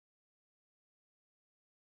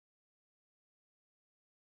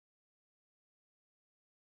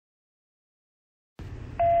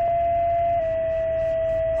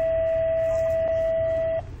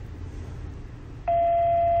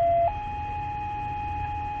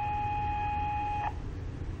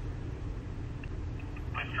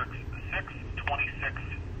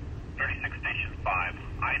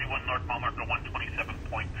north, mile marker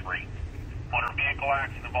 127.3. Motor vehicle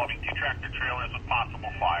accident involving 2 tractor trailers with possible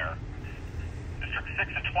fire. District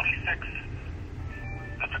 6 and 26,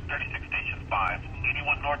 District 36, Station 5,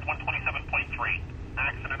 81 north, 127.3.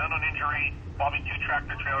 Accident, unknown injury, involving 2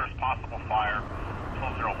 tractor trailers, possible fire,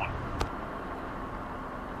 1201.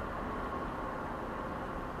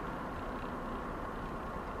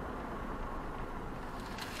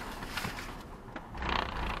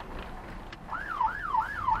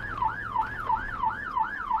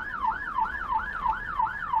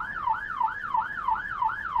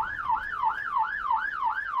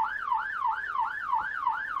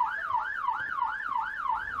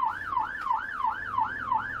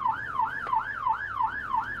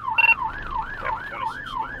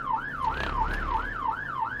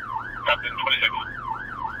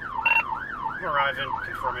 Arriving,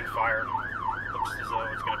 confirming fire. Looks as though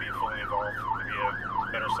it's going to be fully involved. Maybe a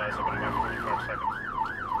better size of it in about 45 seconds.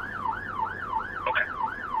 Okay.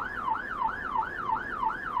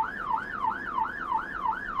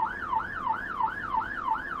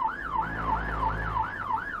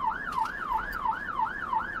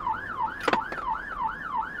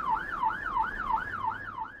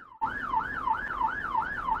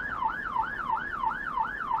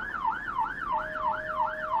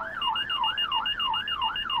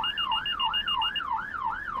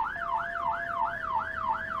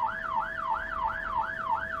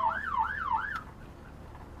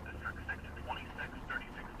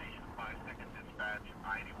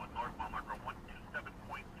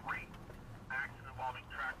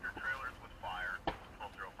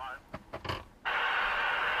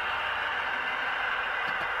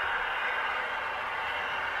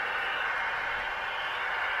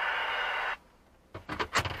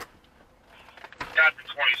 Captain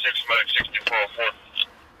 26, medic 6404.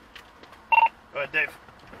 Go ahead, Dave.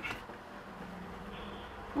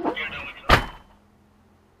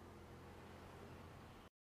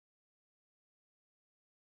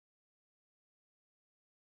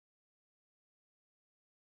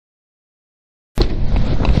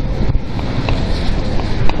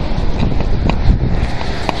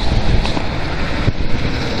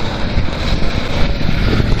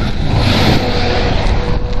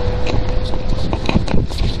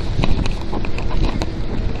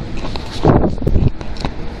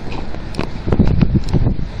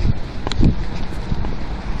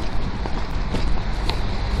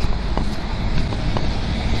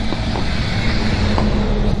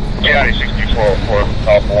 Yeah, 6404,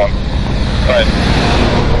 Alpha 1. Go ahead.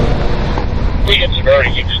 We get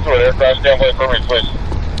severity, keep the steward aircraft standby for me, please.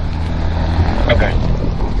 Okay.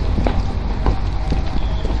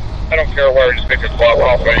 I don't care where, just make a call. We're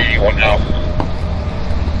off at 81 now.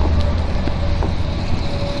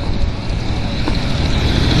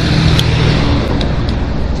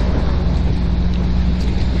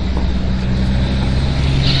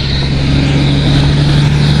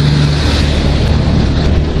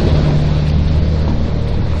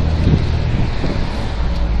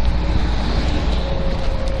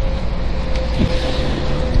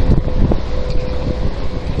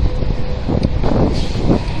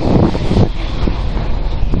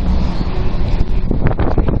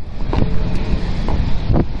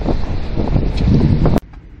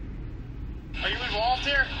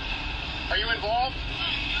 Are you involved?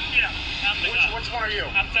 Yeah, I'm the guy. Which one are you?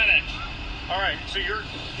 I'm FedEx. All right, so you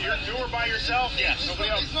were by yourself? Yes. Nobody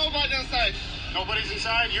else? There's nobody inside. Nobody's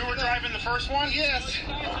inside? You were driving the first one? Yes.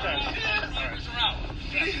 Okay. All right.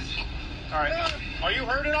 Please. All right. Are you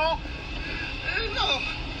hurt at all? No.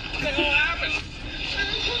 What the hell happened?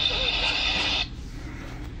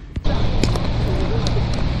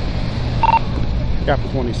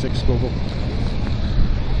 Captain 26, Google.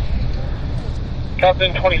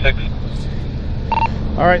 Captain 26.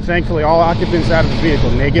 All right, thankfully all occupants out of the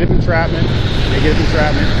vehicle. Negative entrapment.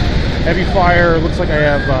 Heavy fire. Looks like I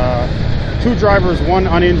have 2 drivers, 1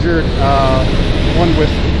 uninjured, 1 with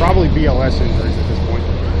probably BLS injuries at this point.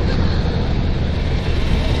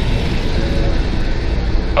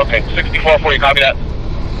 Okay, 64-4, you copy that?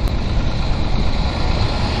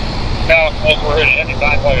 Now, we're hitting any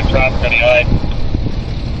 9-point traffic on the eye.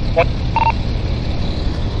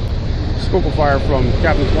 Scope fire from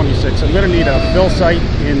Captain 26. I'm going to need a fill site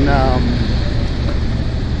in, I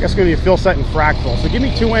guess going to be a fill site in Frackville. So give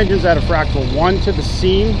me 2 engines out of Frackville, 1 to the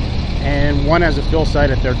scene and 1 as a fill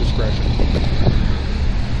site at their discretion.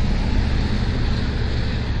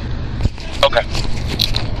 Okay.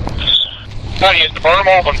 Now is the berm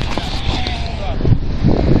open?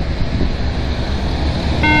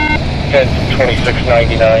 That's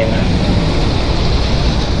 2699.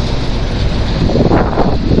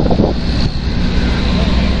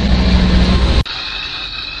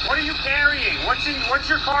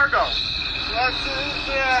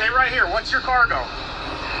 Stay right here. What's your cargo?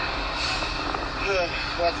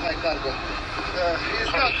 What's my cargo?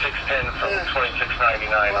 It's not 2610 from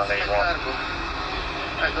 2699 on what's my A1. cargo?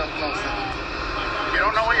 I don't know, sir. You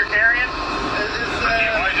don't know what you're carrying? It's,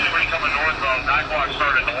 Why is anybody coming northbound? 9 o'clock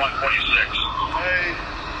started at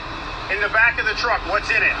 126. In the back of the truck, what's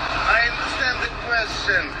in it? I understand the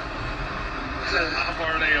question. How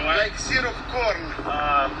far are they away? Like syrup corn.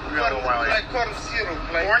 We got a little while yet. Like corn syrup.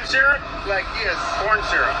 Like, Corn syrup? Like, yes. Corn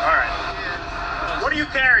syrup. All right. Yes. What are you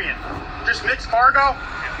carrying? Just mixed cargo?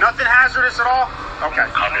 Nothing hazardous at all? Okay.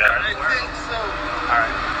 Copy that. I think so. All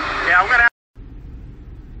right. Yeah, I'm gonna have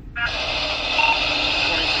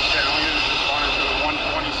 2610. All units responding to the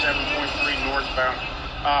 127.3 northbound.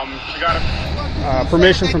 We got a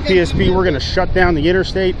permission from PSP. We're gonna shut down the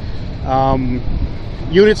interstate.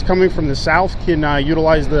 Units coming from the south can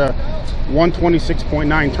utilize the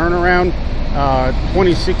 126.9 turnaround.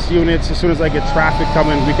 26 units, as soon as I get traffic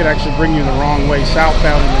coming, we could actually bring you the wrong way,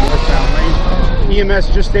 southbound in the northbound lane. EMS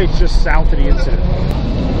just stays just south of the incident.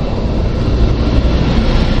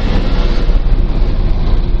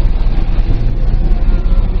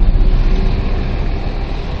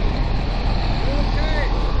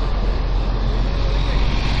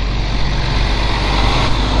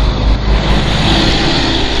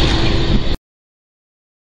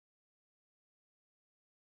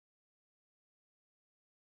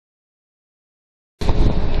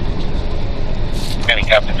 County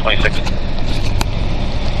Captain 26.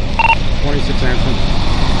 26 answering.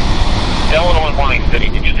 Delano and Bonnie City,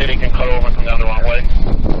 did you say they can cut over and come down the wrong way?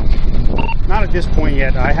 Not at this point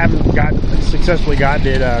yet. I haven't successfully gotten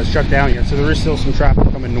it shut down yet, so there is still some traffic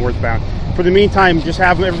coming northbound. For the meantime, just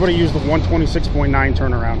have everybody use the 126.9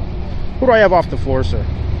 turnaround. Who do I have off the floor, sir?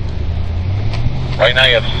 Right now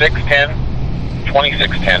you have 610,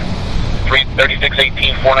 2610,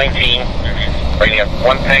 3618, 419. Right now you have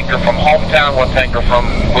one tanker from Hometown, one tanker from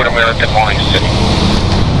Good American Bonnie City.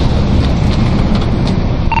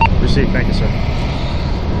 Received. Thank you, sir.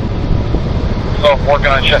 So working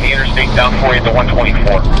on shutting the interstate down for you at the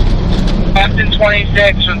 124. Captain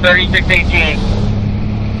 26 from 3618.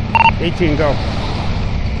 18, go.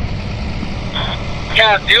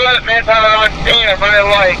 Yeah, do it, manpower on scene, I'm running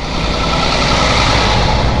light.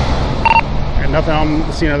 And nothing I'm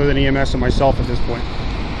seeing other than EMS and myself at this point.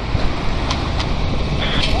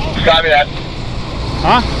 Copy that.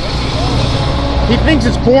 Huh? He thinks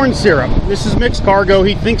it's corn syrup. This is mixed cargo.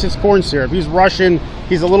 He thinks it's corn syrup. He's Russian.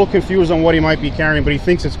 He's a little confused on what he might be carrying, but he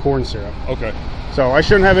thinks it's corn syrup. Okay. So I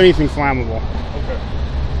shouldn't have anything flammable. Okay.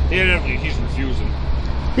 He's refusing.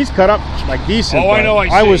 He's cut up like decent. Oh, I know, I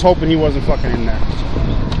I was see. hoping he wasn't fucking in there.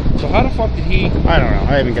 So how the fuck did he? I don't know.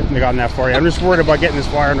 I haven't gotten that far yet. I'm just worried about getting this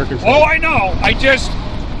fire under control. Oh, I know.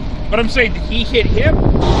 But I'm saying, did he hit him?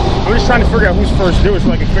 I'm just trying to figure out who's first to do it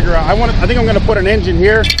so I can figure out. I think I'm going to put an engine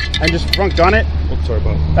here and just front gun it. Oh, sorry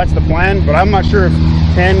about it. That's the plan, but I'm not sure if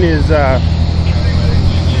 10 is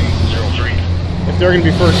if they're going to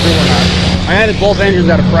be first through or not. I had both engines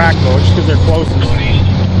out of frac though, just because they're closest. A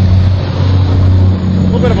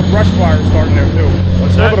little bit of a brush fire starting there too.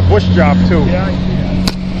 What's a little bit of bush job too. Yeah, I see that.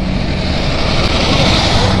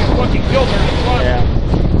 Fucking killed her in the front. Yeah.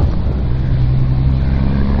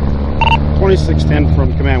 2610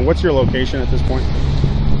 from command. What's your location at this point?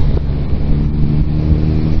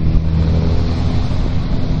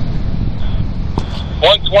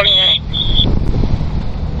 $128.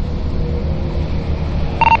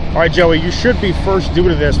 All right, Joey, you should be first due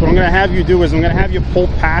to this. What I'm going to have you do is I'm going to have you pull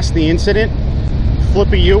past the incident,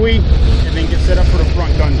 flip a UE, and then get set up for the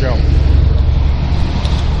front gun, Joe.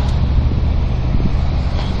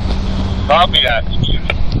 Copy that.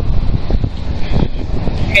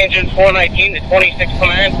 Engine 419 to 26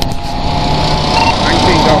 command. 19,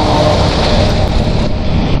 go.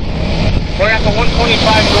 We're at the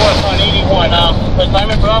 125 north on 81.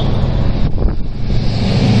 Assignment, bro?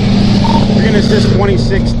 We're going to assist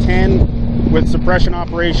 2610 with suppression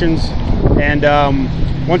operations, and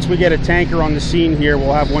once we get a tanker on the scene here,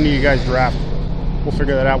 we'll have one of you guys draft. We'll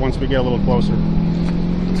figure that out once we get a little closer.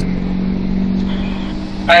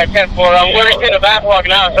 Alright, 10-4. We're in the backlog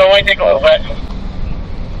now, so it might take a little bit.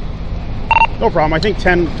 No problem. I think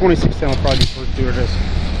 2610 will probably be first due to this.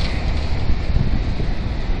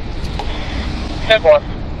 10-4.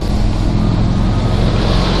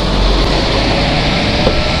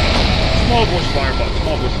 Small bush fire, bud.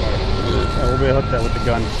 Small bush fire. Yeah, we'll be able to hit that with the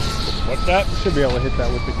gun. What's that? Should be able to hit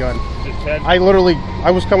that with the gun. Just 10? I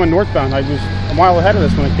was coming northbound. I was a mile ahead of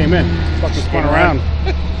this when I came in. Fucking spun around.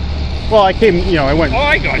 Well, I came, I went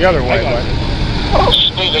the other way. But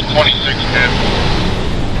Speed at 2610.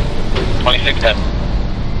 2610.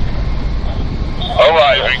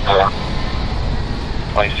 34.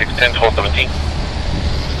 2610, 1217.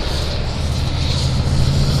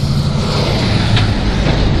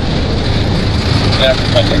 Yeah,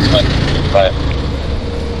 thanks, bye.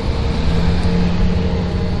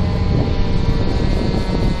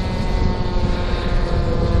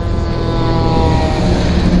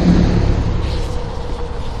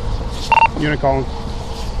 Unit calling.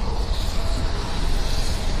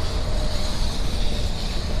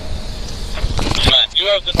 Do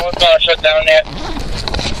you have the northbound shut down yet?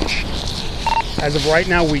 As of right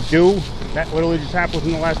now, we do. That literally just happened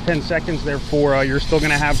within the last 10 seconds. Therefore, you're still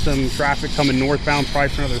going to have some traffic coming northbound probably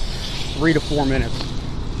for another 3 to 4 minutes.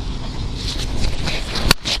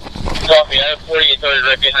 Copy. I have 48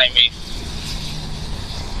 right behind me.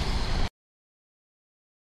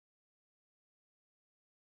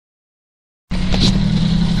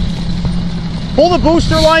 Pull the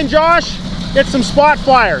booster line, Josh. Get some spot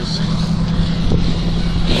fires.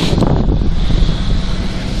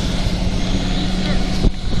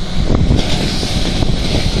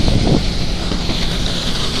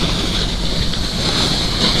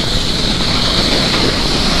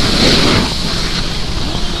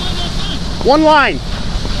 One line.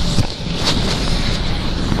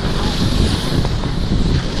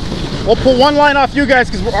 We'll pull one line off you guys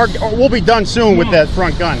because we'll be done soon with that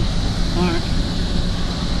front gun. All right.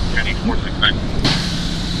 469.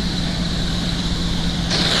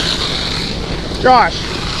 Josh,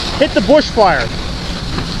 hit the bush fire.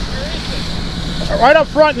 Right up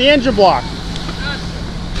front in the engine block.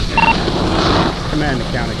 Command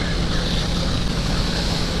mechanic.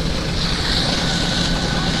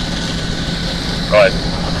 Go ahead.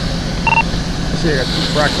 I see I got 2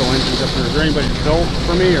 fractal engines up there. Is there anybody built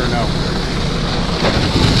for me or no?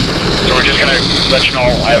 So we're just going to let you know,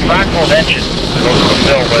 I have fractal engines that go to the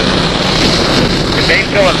fill, but if they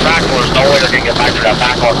fill in fractal, there's no way they're going to get back to that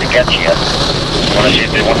backlog to get to you.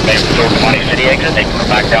 Unless they want to fill the Money City exit, they can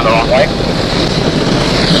come back down the wrong way.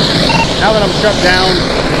 Now that I'm shut down,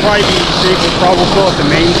 it'll probably be safe. We'll probably fill at the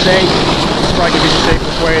mainstay. It's probably going to be the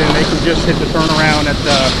safest way, and they can just hit the turnaround at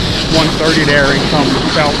the 130 there and come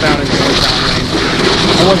southbound in the northbound lane.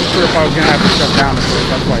 I wasn't sure if I was going to have to shut down at first.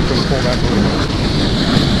 That's why I couldn't pull that move.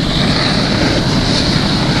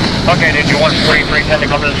 Okay, did you want 4310 to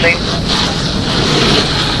come to the scene?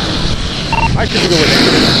 I should go with it.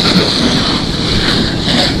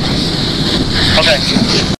 Okay.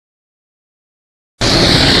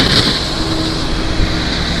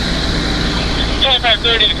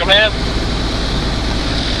 2530 to command.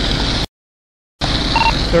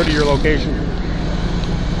 30 your location.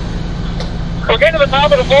 We're getting to the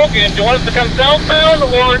top of the Vulcan. Do you want us to come southbound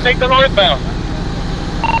or take the northbound?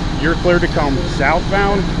 You're cleared to come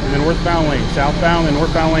southbound in the northbound lane. Southbound and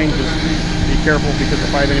northbound lane, just be careful because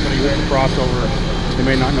if I have anybody who hits the crossover, they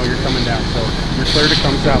may not know you're coming down. So you're cleared to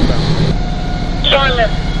come southbound.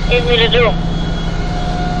 Charlotte, need me to do?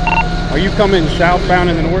 Are you coming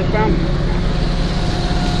southbound in the northbound?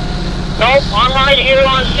 Nope, I'm right here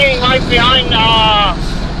on scene, right behind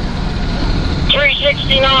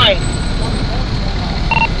 369.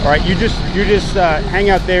 All right, you just hang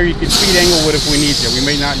out there. You can speed Englewood if we need you. We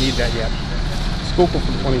may not need that yet. Schuylkill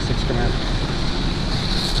from 26 Command.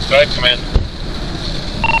 Go ahead, Command.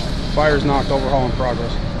 Fire's knocked, overhaul in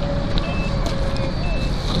progress.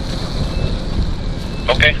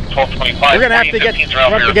 Okay, 1225. We're gonna have to get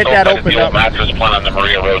that opened up. Mattress plan on the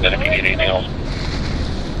Maria Road. Then if you need anything else.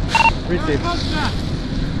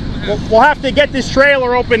 We'll have to get this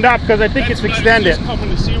trailer opened up because I think it's extended. Just coming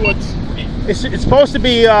to see what's. It's supposed to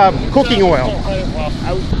be cooking oil.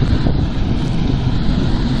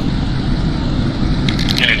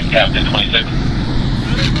 Captain 26.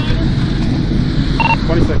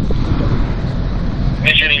 26.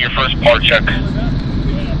 Mentioning your first part check.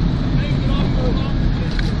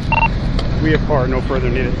 We have car, no further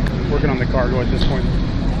needed. Working on the cargo at this point.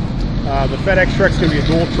 The FedEx truck's going to be a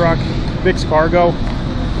dual truck, mixed cargo,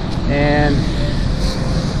 and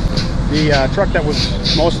the truck that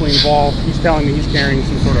was mostly involved, he's telling me he's carrying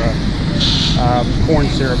some sort of corn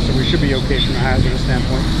syrup, so we should be okay from a hazardous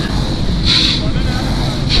standpoint.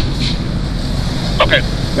 Okay.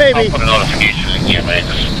 Maybe. I'll put a notification in here, man.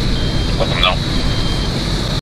 Just let them know.